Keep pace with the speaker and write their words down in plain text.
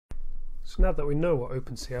So now that we know what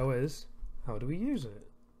OpenCL is, how do we use it?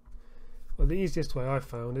 Well, the easiest way I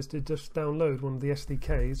found is to just download one of the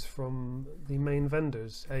SDKs from the main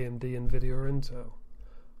vendors, AMD, NVIDIA or Intel.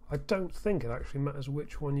 I don't think it actually matters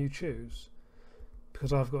which one you choose,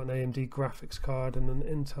 because I've got an AMD graphics card and an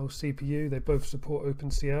Intel CPU. They both support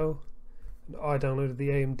OpenCL, and I downloaded the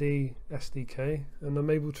AMD SDK and I'm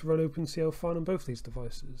able to run OpenCL fine on both these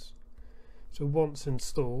devices. So once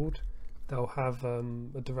installed, they'll have a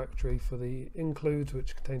directory for the includes,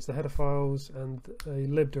 which contains the header files, and a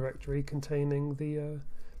lib directory containing the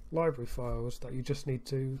library files that you just need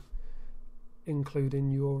to include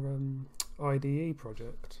in your IDE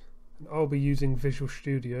project. And I'll be using Visual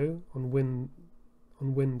Studio on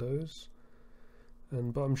Windows,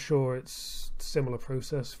 but I'm sure it's a similar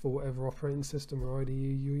process for whatever operating system or IDE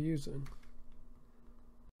you're using.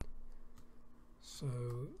 So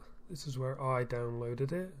this is where I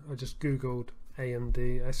downloaded it. I just googled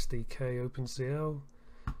AMD SDK OpenCL,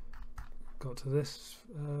 got to this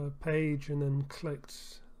page, and then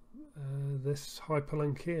clicked this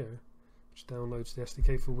hyperlink here, which downloads the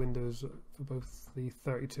SDK for Windows for both the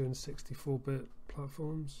 32 and 64-bit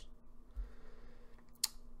platforms.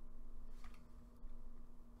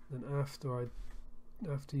 Then after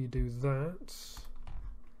you do that,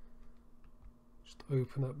 just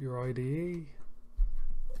open up your IDE.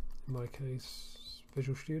 In my case,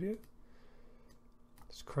 Visual Studio.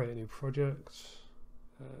 Let's create a new project.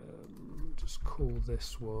 Just call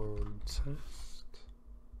this one test.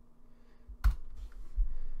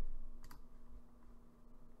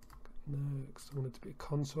 Next, I want it to be a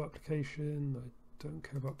console application. I don't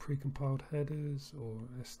care about precompiled headers or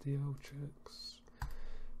SDL checks.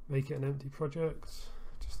 Make it an empty project,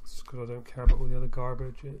 just because I don't care about all the other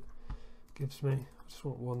garbage it gives me. I just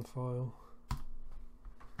want one file.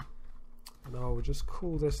 And I will just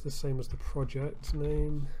call this the same as the project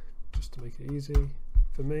name, just to make it easy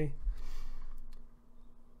for me.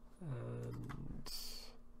 And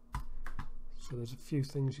so there's a few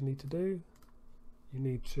things you need to do. You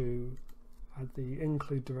need to add the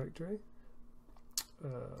include directory,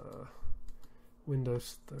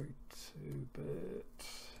 Windows 32-bit.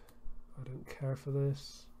 I don't care for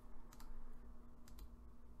this.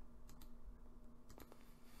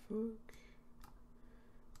 Fuck.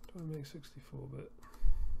 Do I make 64-bit?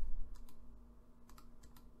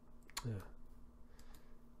 Yeah.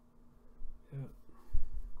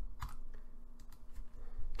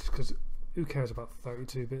 Just because who cares about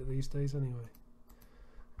 32-bit these days anyway?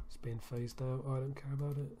 It's being phased out. I don't care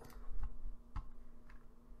about it.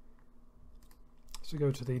 So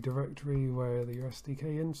go to the directory where the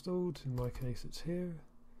SDK installed. In my case, it's here,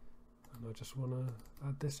 and I just want to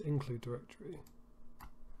add this include directory.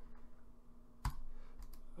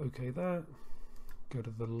 Okay, that. Go to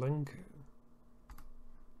the link,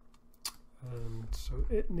 and so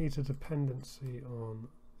it needs a dependency on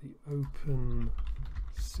the OpenCL.lib,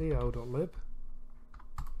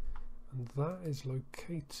 and that is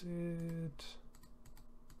located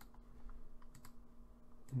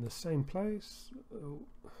in the same place. Oh,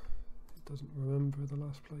 it doesn't remember the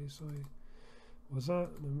last place I was at.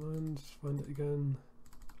 Never mind, find it again.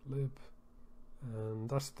 Lib, and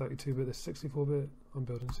that's 32-bit, this 64-bit. I'm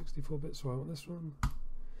building 64-bit, so I want this one.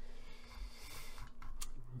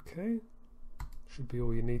 Okay, should be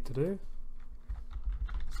all you need to do.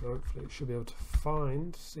 So hopefully it should be able to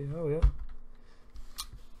find CL, yeah.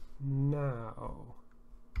 Now,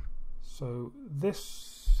 so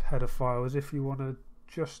this header file is if you want to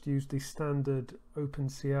just use the standard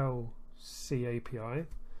OpenCL C API,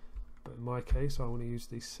 but in my case I want to use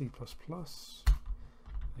the C++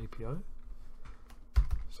 API.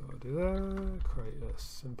 So I'll do that, create a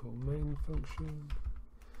simple main function,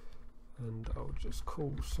 and I'll just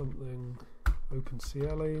call something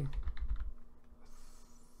OpenCL-y.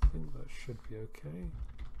 I think that should be okay.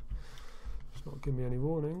 It's not giving me any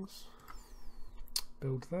warnings.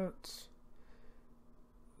 Build that.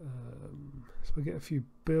 So we get a few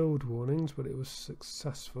build warnings, but it was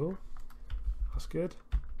successful. That's good.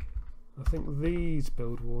 I think these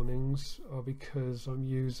build warnings are because I'm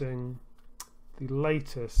using the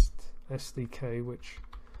latest SDK, which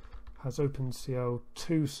has OpenCL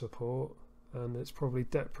 2 support, and it's probably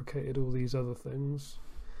deprecated all these other things.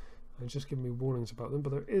 And it's just giving me warnings about them,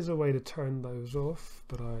 but there is a way to turn those off,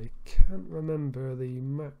 but I can't remember the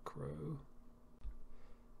macro.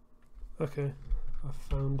 Okay, I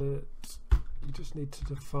found it. You just need to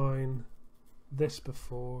define this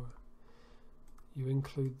before you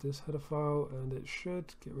include this header file, and it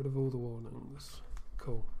should get rid of all the warnings.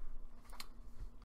 Cool.